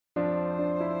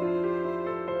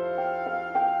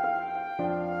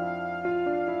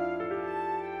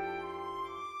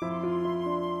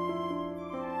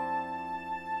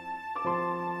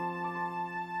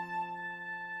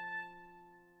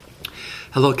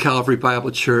Hello, Calvary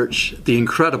Bible Church, the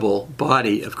incredible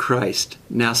body of Christ,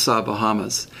 Nassau,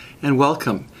 Bahamas, and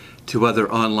welcome to other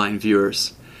online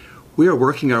viewers. We are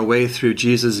working our way through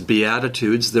Jesus'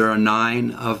 Beatitudes. There are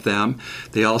 9 of them.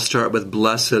 They all start with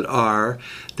 "Blessed are."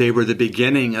 They were the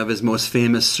beginning of his most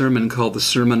famous sermon called the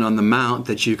Sermon on the Mount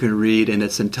that you can read in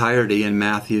its entirety in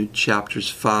Matthew chapters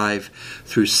 5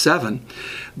 through 7.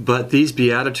 But these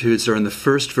Beatitudes are in the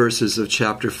first verses of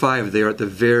chapter 5. They are at the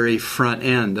very front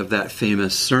end of that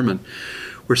famous sermon.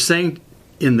 We're saying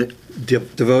in the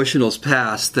devotionals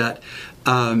past that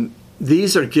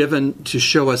these are given to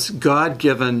show us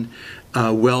God-given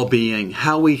well-being,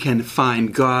 how we can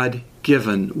find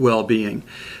God-given well-being.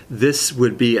 This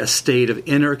would be a state of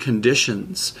inner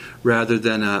conditions rather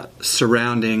than a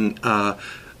surrounding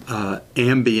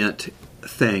ambient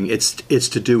thing. It's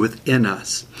to do within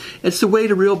us. It's the way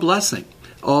to real blessing.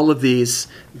 All of these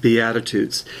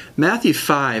Beatitudes. Matthew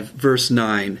 5, verse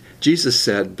 9, Jesus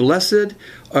said, "Blessed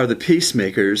are the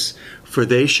peacemakers, for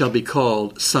they shall be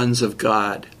called sons of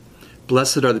God."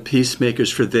 Blessed are the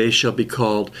peacemakers, for they shall be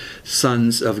called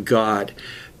sons of God.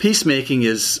 Peacemaking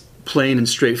is plain and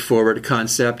straightforward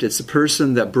concept. It's a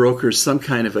person that brokers some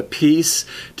kind of a peace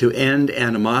to end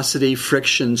animosity,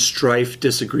 friction, strife,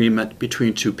 disagreement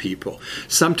between two people.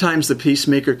 Sometimes the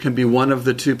peacemaker can be one of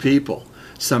the two people.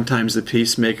 Sometimes the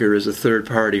peacemaker is a third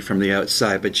party from the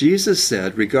outside. But Jesus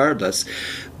said, regardless,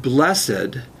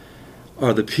 blessed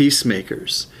are the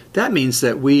peacemakers. That means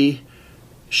that we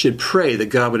should pray that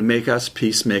God would make us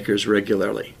peacemakers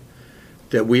regularly.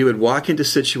 That we would walk into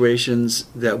situations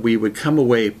that we would come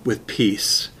away with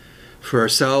peace for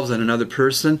ourselves and another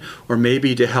person, or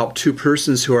maybe to help two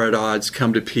persons who are at odds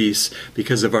come to peace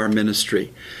because of our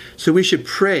ministry. So we should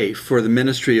pray for the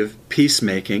ministry of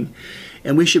peacemaking,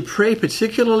 and we should pray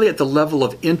particularly at the level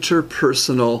of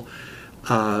interpersonal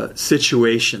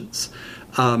situations.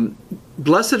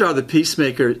 Blessed are the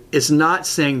peacemakers is not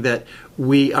saying that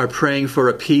we are praying for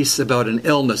a peace about an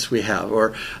illness we have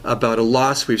or about a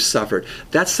loss we've suffered.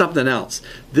 That's something else.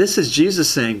 This is Jesus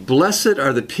saying, blessed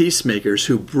are the peacemakers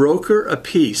who broker a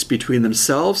peace between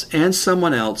themselves and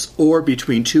someone else or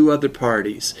between two other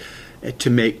parties to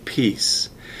make peace.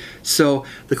 So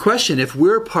the question, if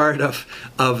we're part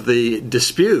of the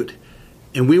dispute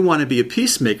and we want to be a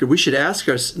peacemaker, we should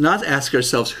not ask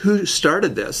ourselves who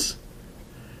started this.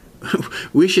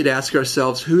 We should ask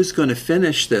ourselves, who's going to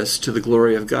finish this to the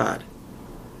glory of God?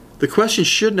 The question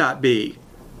should not be,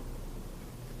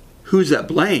 who's at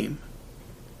blame?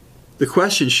 The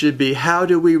question should be, how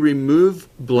do we remove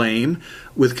blame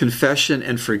with confession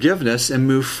and forgiveness and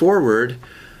move forward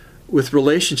with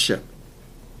relationship?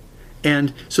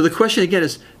 And so the question again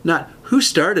is not who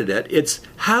started it, it's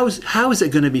how is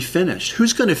it going to be finished?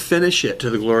 Who's going to finish it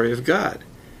to the glory of God?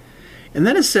 And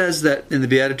then it says that in the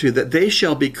Beatitude that they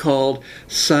shall be called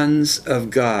sons of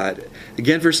God.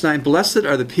 Again, verse 9, blessed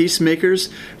are the peacemakers,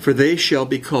 for they shall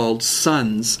be called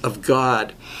sons of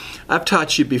God. I've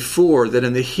taught you before that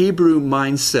in the Hebrew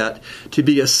mindset, to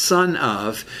be a son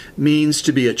of means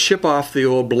to be a chip off the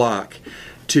old block,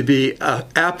 to be an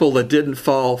apple that didn't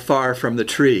fall far from the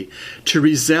tree, to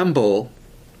resemble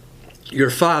your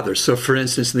father. So, for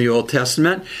instance, in the Old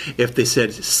Testament, if they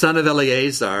said son of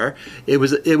Eleazar, it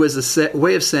was a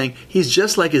way of saying he's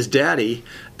just like his daddy,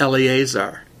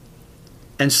 Eleazar.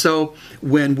 And so,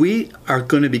 when we are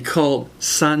going to be called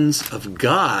sons of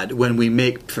God, when we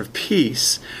make for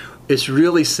peace, it's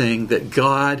really saying that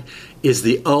God is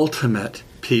the ultimate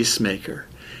peacemaker.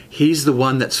 He's the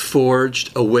one that's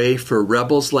forged a way for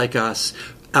rebels like us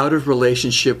out of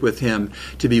relationship with him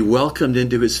to be welcomed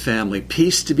into his family,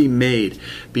 peace to be made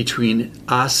between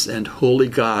us and holy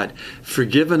God,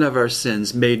 forgiven of our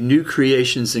sins, made new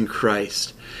creations in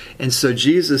Christ. And so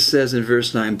Jesus says in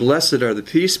verse 9, blessed are the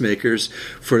peacemakers,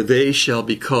 for they shall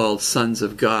be called sons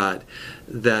of God.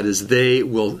 That is, they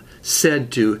will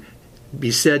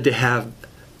be said to have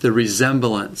the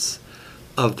resemblance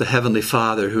of the Heavenly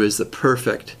Father, who is the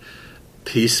perfect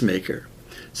peacemaker.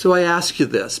 So I ask you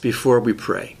this before we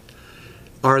pray.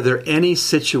 Are there any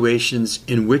situations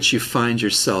in which you find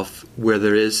yourself where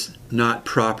there is not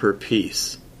proper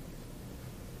peace?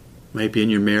 It might be in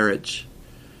your marriage.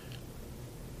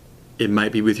 It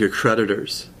might be with your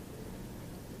creditors.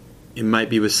 It might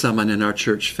be with someone in our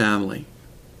church family.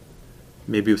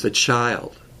 Maybe with a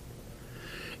child.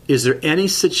 Is there any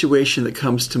situation that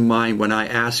comes to mind when I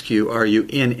ask you, are you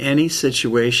in any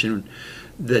situation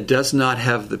that does not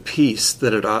have the peace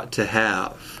that it ought to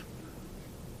have?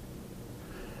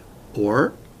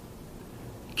 Or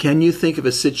can you think of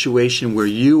a situation where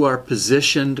you are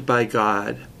positioned by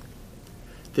God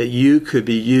that you could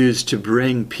be used to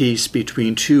bring peace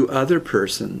between two other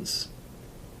persons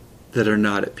that are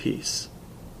not at peace.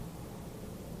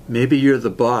 Maybe you're the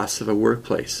boss of a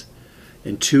workplace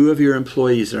and two of your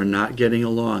employees are not getting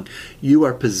along. You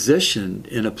are positioned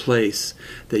in a place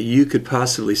that you could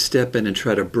possibly step in and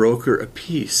try to broker a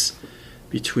peace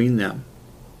between them.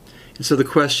 And so the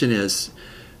question is,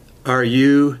 are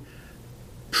you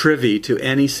privy to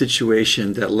any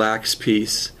situation that lacks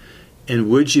peace? And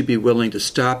would you be willing to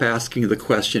stop asking the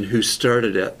question, who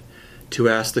started it, to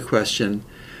ask the question,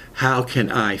 how can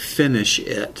I finish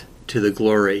it to the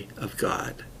glory of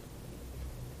God?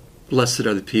 Blessed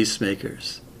are the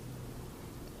peacemakers.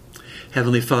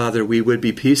 Heavenly Father, we would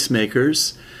be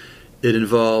peacemakers. It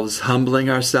involves humbling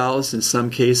ourselves in some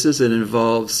cases. It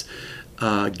involves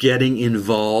getting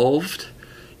involved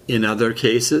in other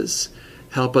cases.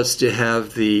 Help us to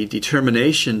have the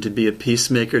determination to be a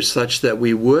peacemaker such that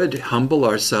we would humble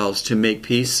ourselves to make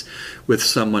peace with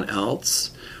someone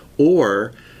else,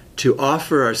 or to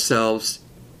offer ourselves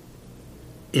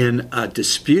in a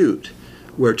dispute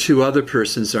where two other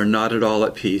persons are not at all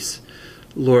at peace.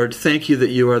 Lord, thank you that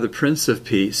you are the Prince of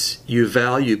Peace. You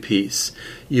value peace.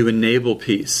 You enable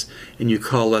peace. And you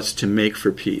call us to make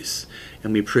for peace.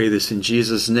 And we pray this in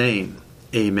Jesus' name.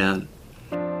 Amen.